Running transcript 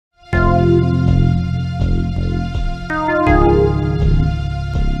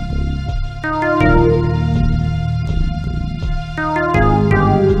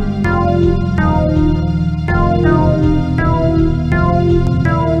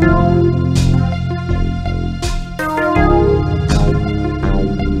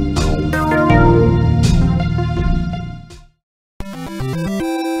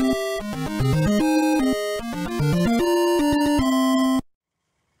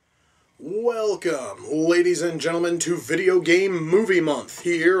Welcome, ladies and gentlemen, to Video Game Movie Month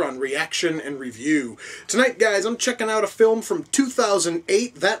here on Reaction and Review. Tonight, guys, I'm checking out a film from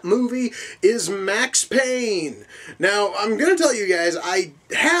 2008. That movie is Max Payne. Now, I'm going to tell you guys, I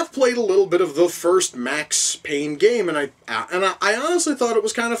have played a little bit of the first Max Payne game, and I honestly thought it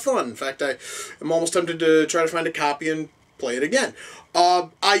was kind of fun. In fact, I'm almost tempted to try to find a copy and play it again.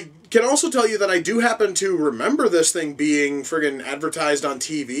 I can also tell you that I do happen to remember this thing being friggin' advertised on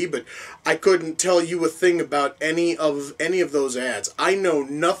TV, but I couldn't tell you a thing about any of those ads. I know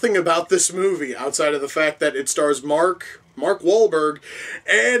nothing about this movie outside of the fact that it stars Mark Wahlberg,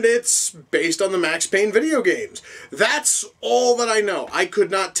 and it's based on the Max Payne video games. That's all that I know. I could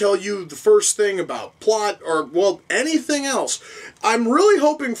not tell you the first thing about plot or, well, anything else. I'm really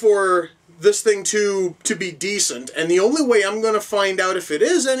hoping for this thing to be decent, and the only way I'm going to find out if it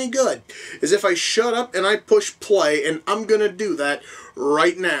is any good is if I shut up and I push play, and I'm going to do that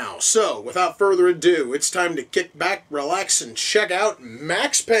right now. So, without further ado, it's time to kick back, relax, and check out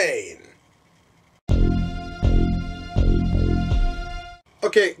Max Payne.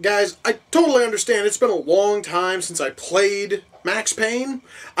 Okay, guys, I totally understand. It's been a long time since I played Max Payne.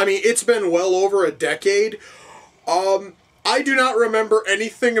 I mean, it's been well over a decade. I do not remember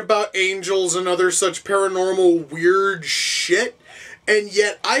anything about angels and other such paranormal weird shit, and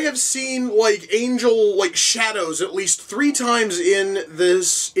yet I have seen, like, angel, like, shadows at least 3 times in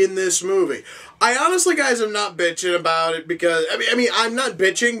this movie. I honestly, guys, am not bitching about it because, I mean, I'm not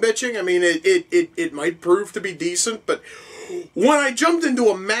bitching. I mean, it might prove to be decent, but when I jumped into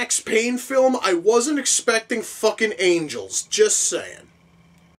a Max Payne film, I wasn't expecting fucking angels. Just saying.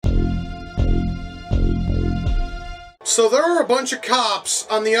 So there are a bunch of cops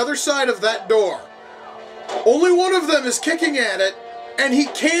on the other side of that door. Only one of them is kicking at it, and he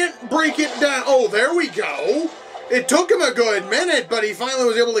can't break it down. Oh, there we go. It took him a good minute, but he finally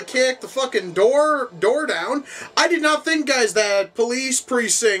was able to kick the fucking door down. I did not think, guys, that police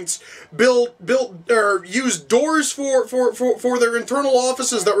precincts used doors for their internal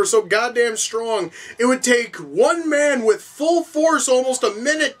offices that were so goddamn strong. It would take one man with full force almost a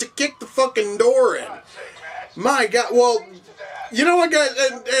minute to kick the fucking door in. My God, well, you know what, guys,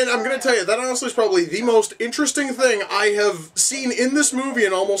 and I'm going to tell you, that honestly is probably the most interesting thing I have seen in this movie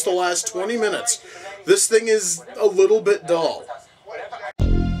in almost the last 20 minutes. This thing is a little bit dull.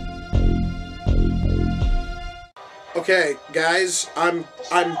 Okay, guys, I'm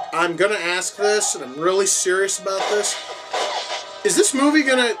going to ask this, and I'm really serious about this. Is this movie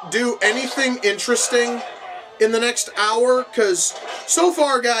going to do anything interesting in the next hour? Because so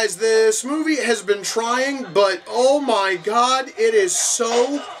far, guys, this movie has been trying, but oh my God, it is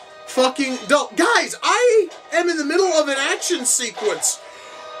so fucking dull. Guys, I am in the middle of an action sequence,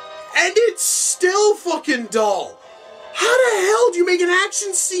 and it's still fucking dull. How the hell do you make an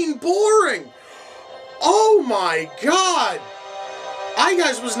action scene boring? Oh my God. I,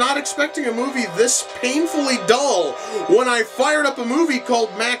 guys, was not expecting a movie this painfully dull when I fired up a movie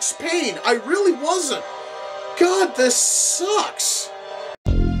called Max Payne. I really wasn't. God, this sucks.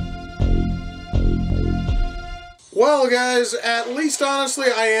 Well, guys, at least, honestly,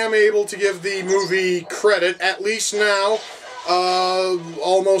 I am able to give the movie credit, at least now,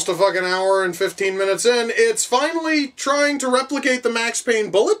 almost a fucking hour and 15 minutes in. It's finally trying to replicate the Max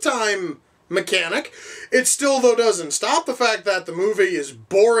Payne bullet time mechanic. It still, though, doesn't stop the fact that the movie is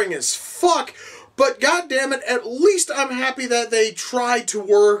boring as fuck, but goddammit, at least I'm happy that they tried to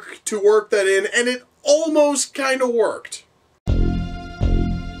work that in, and it almost kind of worked.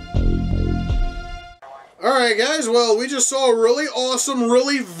 Alright, guys, well, we just saw a really awesome,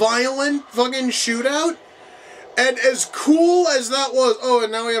 really violent fucking shootout. And as cool as that was... Oh,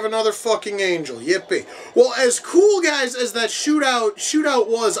 and now we have another fucking angel. Yippee. Well, as cool, guys, as that shootout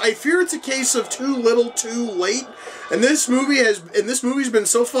was, I fear it's a case of too little, too late. And this movie's been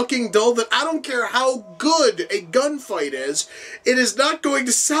so fucking dull that I don't care how good a gunfight is, it is not going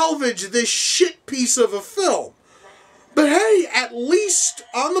to salvage this shit piece of a film. But hey, at least,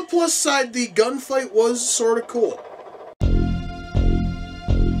 on the plus side, the gunfight was sort of cool.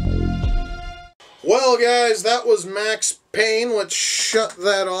 Well, guys, that was Max Payne. Let's shut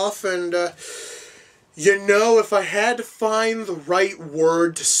that off, and, you know, if I had to find the right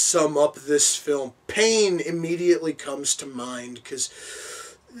word to sum up this film, pain immediately comes to mind, because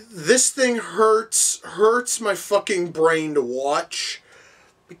this thing hurts my fucking brain to watch,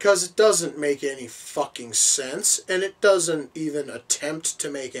 because it doesn't make any fucking sense, and it doesn't even attempt to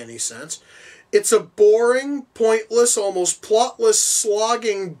make any sense. It's a boring, pointless, almost plotless,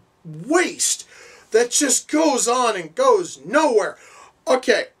 slogging waste that just goes on and goes nowhere.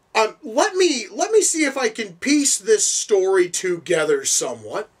 Okay, let me see if I can piece this story together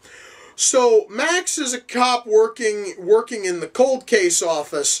somewhat. So Max is a cop working in the cold case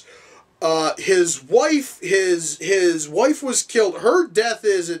office. His wife was killed. Her death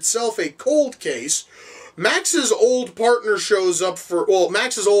is itself a cold case. Max's old partner shows up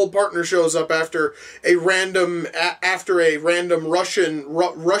after a random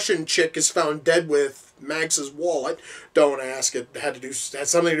Russian chick is found dead with Max's wallet. Don't ask. It had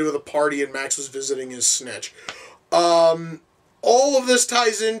something to do with a party, and Max was visiting his snitch. All of this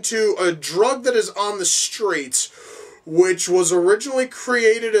ties into a drug that is on the streets, which was originally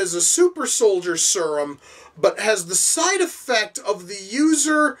created as a super soldier serum, but has the side effect of the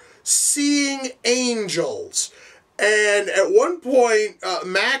user seeing angels. And at one point,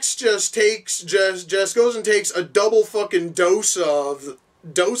 Max just goes and takes a double fucking dose of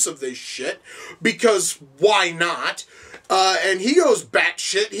this shit, because why not? And he goes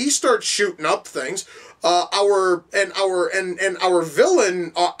batshit. He starts shooting up things. Our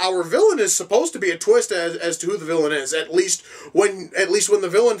villain is supposed to be a twist as to who the villain is. At least when the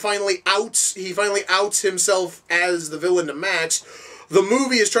villain finally outs himself as the villain to Max. The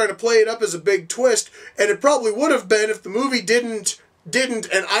movie is trying to play it up as a big twist, and it probably would have been if the movie didn't,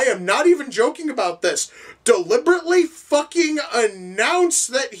 and I am not even joking about this, deliberately fucking announce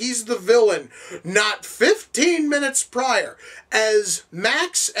that he's the villain not 15 minutes prior. As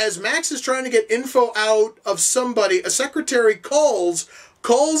Max is trying to get info out of somebody, a secretary calls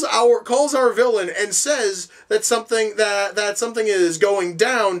our villain and says that something is going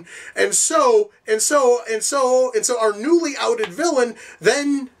down, and so our newly outed villain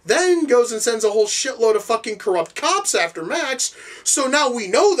then goes and sends a whole shitload of fucking corrupt cops after Max. So now we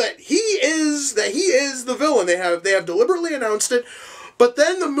know that he is the villain. They have deliberately announced it. But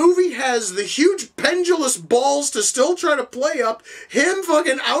then the movie has the huge pendulous balls to still try to play up him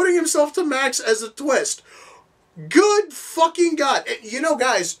fucking outing himself to Max as a twist. Good fucking God. You know,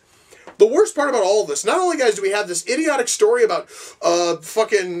 guys, the worst part about all of this, not only, guys, do we have this idiotic story about a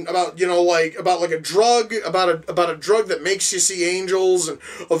drug that makes you see angels, and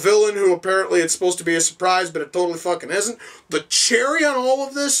a villain who apparently it's supposed to be a surprise, but it totally fucking isn't. The cherry on all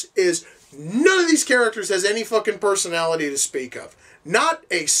of this is none of these characters has any fucking personality to speak of. Not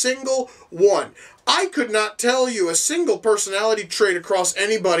a single one. I could not tell you a single personality trait across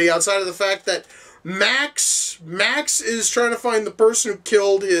anybody outside of the fact that Max is trying to find the person who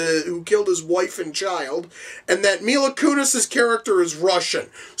killed his wife and child, and that Mila Kunis' character is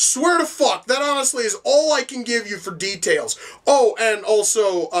Russian. Swear to fuck, that honestly is all I can give you for details. Oh, and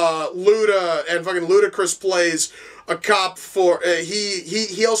also Ludacris plays a cop for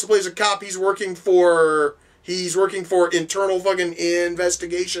he also plays a cop. He's working for internal fucking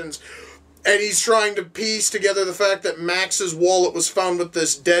investigations. And he's trying to piece together the fact that Max's wallet was found with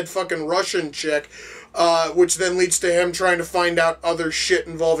this dead fucking Russian chick, which then leads to him trying to find out other shit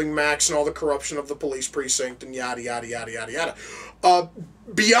involving Max and all the corruption of the police precinct and yada yada yada yada yada.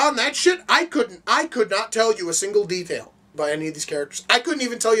 Beyond that shit, I could not tell you a single detail by any of these characters. I couldn't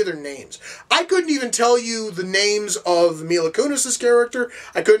even tell you their names. I couldn't even tell you the names of Mila Kunis' character.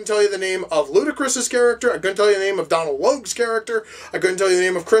 I couldn't tell you the name of Ludacris' character. I couldn't tell you the name of Donald Logue's character. I couldn't tell you the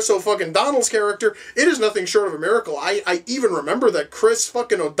name of Chris O'Donnell's character. It is nothing short of a miracle. I even remember that Chris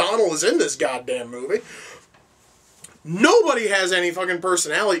fucking O'Donnell is in this goddamn movie. Nobody has any fucking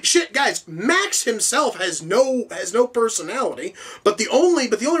personality. Shit, guys, Max himself has no personality, but the only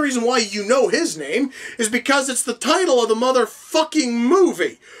reason why you know his name is because it's the title of the motherfucking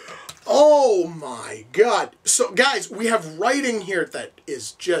movie. Oh my God. So, guys, we have writing here that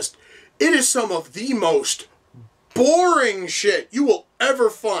is just, it is some of the most boring shit you will ever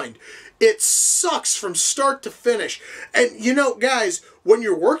find. It sucks from start to finish. And, you know, guys, when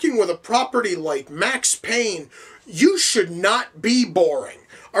you're working with a property like Max Payne, you should not be boring.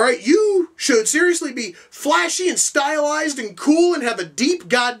 Alright, you should seriously be flashy and stylized and cool and have a deep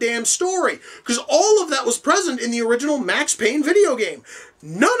goddamn story. Because all of that was present in the original Max Payne video game.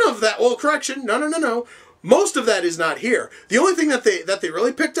 None of that, well, correction, no. Most of that is not here. The only thing that they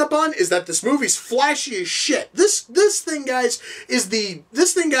really picked up on is that this movie's flashy as shit. This thing, guys, is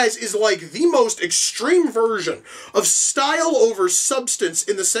like the most extreme version of style over substance,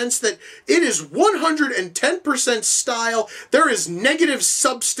 in the sense that it is 110% style. There is negative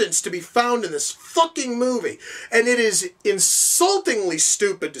substance to be found in this fucking movie, and it is insultingly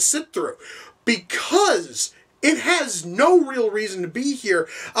stupid to sit through, because it has no real reason to be here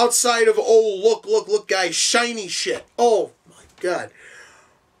outside of, oh, look, guys, shiny shit. Oh, my God.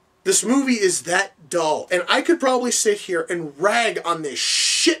 This movie is that dull. And I could probably sit here and rag on this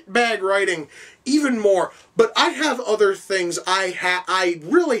shit shitbag writing even more. But I have other things I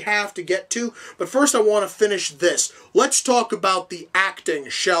really have to get to. But first I want to finish this. Let's talk about the acting,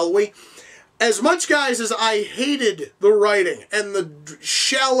 shall we? As much, guys, as I hated the writing and the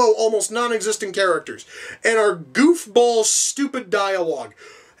shallow, almost non-existent characters and our goofball, stupid dialogue,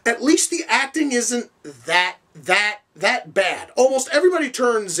 at least the acting isn't that bad. Almost everybody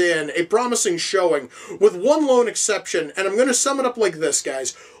turns in a promising showing, with one lone exception, and I'm going to sum it up like this,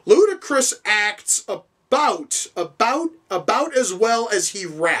 guys. Ludacris acts about as well as he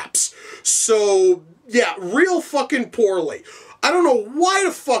raps. So, yeah, real fucking poorly. I don't know why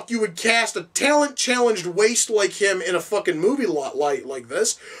the fuck you would cast a talent-challenged waste like him in a fucking movie like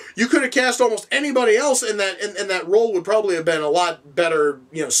this. You could have cast almost anybody else in that role would probably have been a lot better,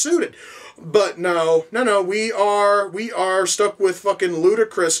 you know, suited. But no, we are stuck with fucking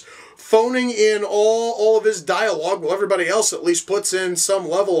Ludacris phoning in all of his dialogue while everybody else at least puts in some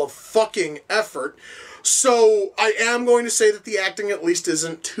level of fucking effort. So I am going to say that the acting at least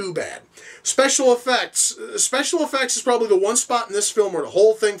isn't too bad. Special effects is probably the one spot in this film where the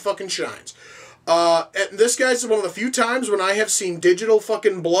whole thing fucking shines. And this, guys, is one of the few times when I have seen digital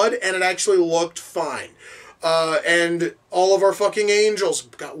fucking blood and it actually looked fine. And all of our fucking angels,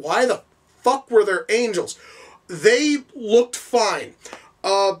 God, why the fuck were there angels? They looked fine.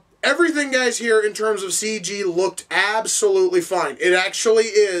 Everything, guys, here in terms of CG looked absolutely fine. It actually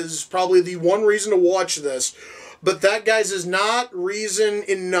is probably the one reason to watch this. But that, guys, is not reason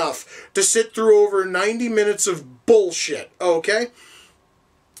enough to sit through over 90 minutes of bullshit, okay?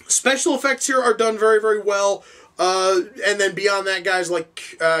 Special effects here are done very, very well. And then beyond that, guys,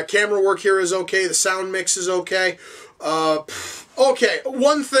 like, camera work here is okay. The sound mix is okay. Okay,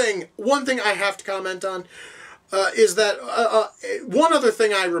 one thing I have to comment on is that one other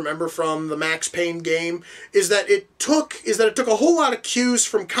thing I remember from the Max Payne game is that it took a whole lot of cues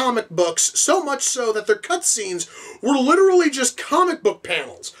from comic books, so much so that their cutscenes were literally just comic book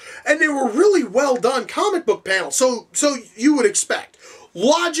panels, and they were really well done comic book panels. So you would expect.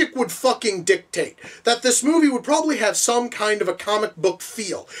 Logic would fucking dictate that this movie would probably have some kind of a comic book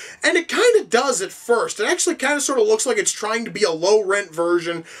feel. And it kind of does at first. It actually kind of sort of looks like it's trying to be a low-rent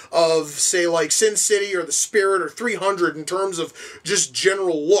version of, say, like Sin City or The Spirit or 300 in terms of just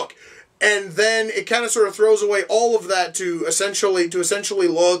general look. And then it kind of sort of throws away all of that to essentially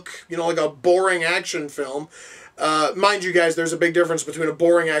look, you know, like a boring action film. Mind you, guys, there's a big difference between a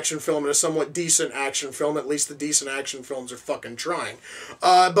boring action film and a somewhat decent action film. At least the decent action films are fucking trying.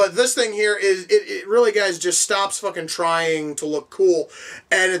 But this thing here is, it really, guys, just stops fucking trying to look cool.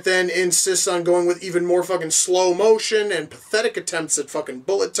 And it then insists on going with even more fucking slow motion and pathetic attempts at fucking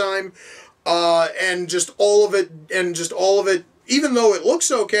bullet time. And just all of it, even though it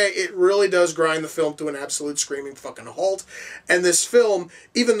looks okay, it really does grind the film to an absolute screaming fucking halt. And this film,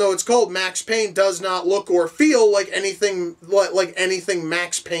 even though it's called Max Payne, does not look or feel like anything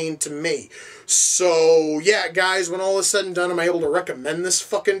Max Payne to me. So, yeah, guys, when all is said and done, am I able to recommend this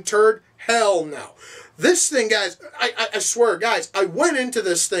fucking turd? Hell no. This thing, guys, I swear, guys, I went into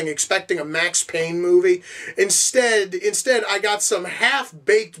this thing expecting a Max Payne movie. Instead, I got some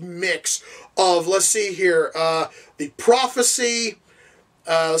half-baked mix of, let's see here, The Prophecy,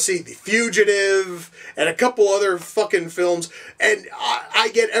 let's see, The Fugitive, and a couple other fucking films. And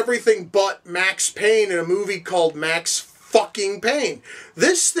I get everything but Max Payne in a movie called Max fucking Payne.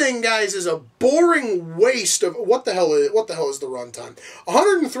 This thing, guys, is a boring waste of, what the hell is the runtime?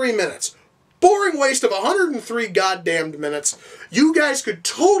 103 minutes. Boring waste of 103 goddamned minutes. You guys could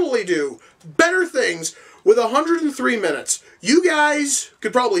totally do better things with 103 minutes. You guys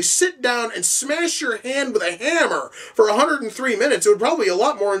could probably sit down and smash your hand with a hammer for 103 minutes. It would probably be a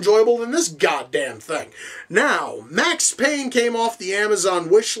lot more enjoyable than this goddamn thing. Now, Max Payne came off the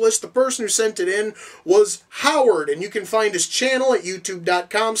Amazon wish list. The person who sent it in was Howard, and you can find his channel at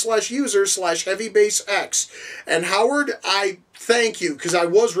youtube.com/user/heavybassex. And Howard, I thank you, because I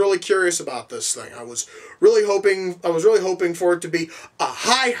was really curious about this thing. I was really hoping for it to be a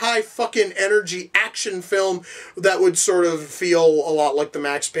high fucking energy action film that would sort of feel a lot like the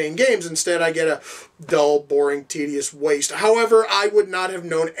Max Payne games. Instead, I get a dull, boring, tedious waste. However, I would not have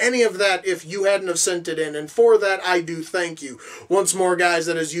known any of that if you hadn't have sent it in, and for that, I do thank you. Once more, guys,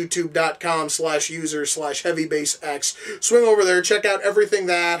 that is youtube.com/user/heavybassex. Swing over there, check out everything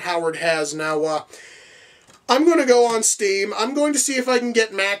that Howard has. Now, I'm going to go on Steam. I'm going to see if I can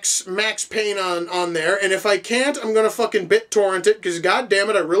get Max Payne on there. And if I can't, I'm going to fucking BitTorrent it, because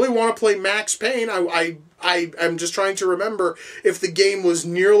goddammit, I really want to play Max Payne. I'm just trying to remember if the game was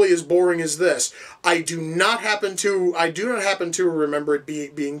nearly as boring as this. I do not happen to remember it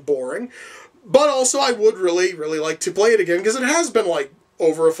being boring. But also, I would really like to play it again, because it has been like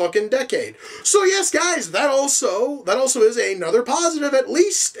over a fucking decade. So yes, guys, that also is another positive. At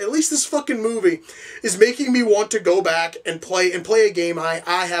least this fucking movie is making me want to go back and play a game I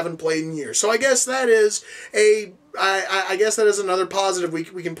haven't played in years. So I guess that is I guess that is another positive we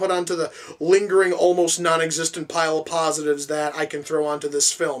can put onto the lingering, almost non-existent pile of positives that I can throw onto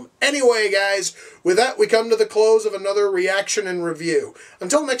this film. Anyway, guys, with that, we come to the close of another reaction and review.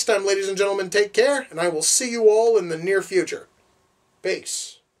 Until next time, ladies and gentlemen, take care, and I will see you all in the near future.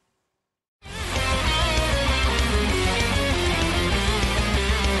 Peace.